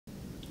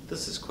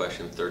This is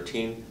question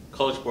 13.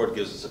 College Board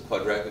gives us a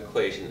quadratic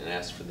equation and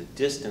asks for the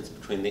distance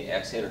between the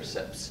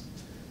x-intercepts.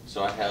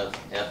 So I have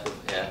f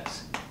of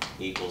x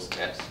equals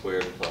x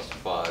squared plus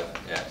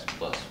 5x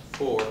plus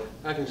 4.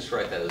 I can just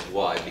write that as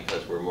y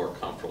because we're more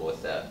comfortable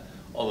with that,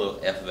 although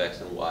f of x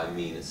and y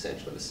mean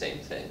essentially the same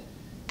thing.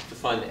 To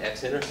find the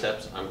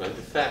x-intercepts, I'm going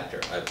to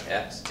factor. I have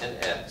x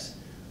and x.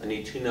 I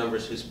need two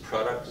numbers whose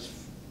product is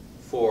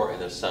 4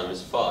 and their sum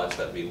is 5, so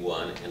that would be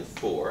 1 and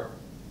 4.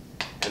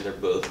 And they're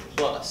both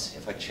plus.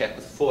 If I check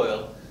with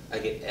FOIL, I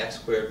get x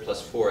squared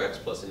plus 4x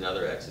plus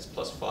another x is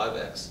plus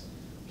 5x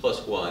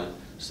plus 1,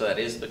 so that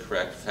is the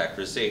correct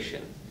factorization.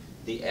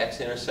 The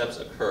x-intercepts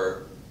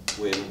occur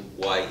when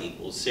y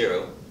equals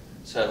 0,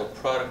 so I have a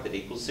product that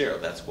equals 0.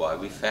 That's why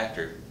we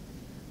factor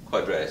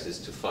quadratics, is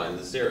to find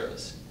the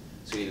zeros.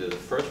 So either the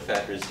first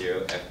factor is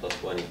 0, x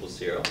plus 1 equals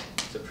 0,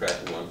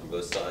 subtracting 1 from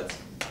both sides,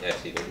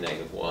 x equals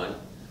negative 1,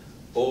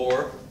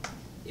 or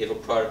if a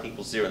product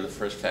equals 0 and the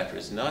first factor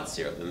is not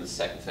 0, then the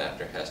second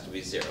factor has to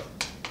be 0.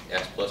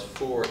 X plus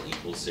 4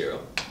 equals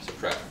 0.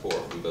 Subtract 4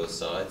 from both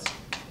sides.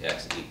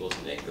 X equals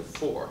negative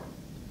 4.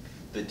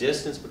 The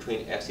distance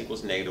between x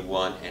equals negative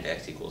 1 and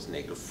x equals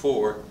negative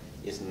 4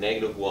 is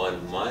negative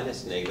 1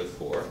 minus negative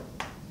 4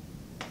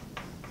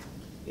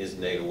 is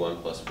negative 1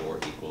 plus 4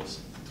 equals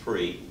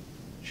 3.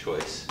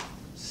 Choice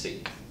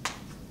C.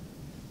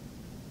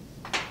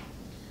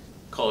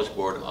 College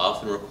Board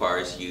often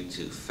requires you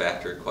to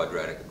factor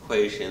quadratic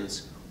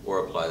equations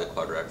or apply the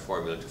quadratic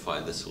formula to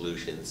find the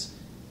solutions,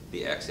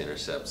 the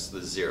x-intercepts,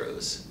 the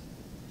zeros.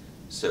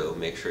 So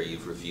make sure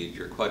you've reviewed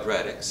your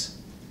quadratics,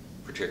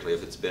 particularly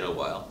if it's been a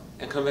while,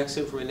 and come back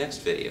soon for my next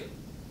video.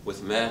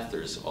 With math,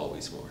 there's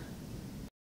always more.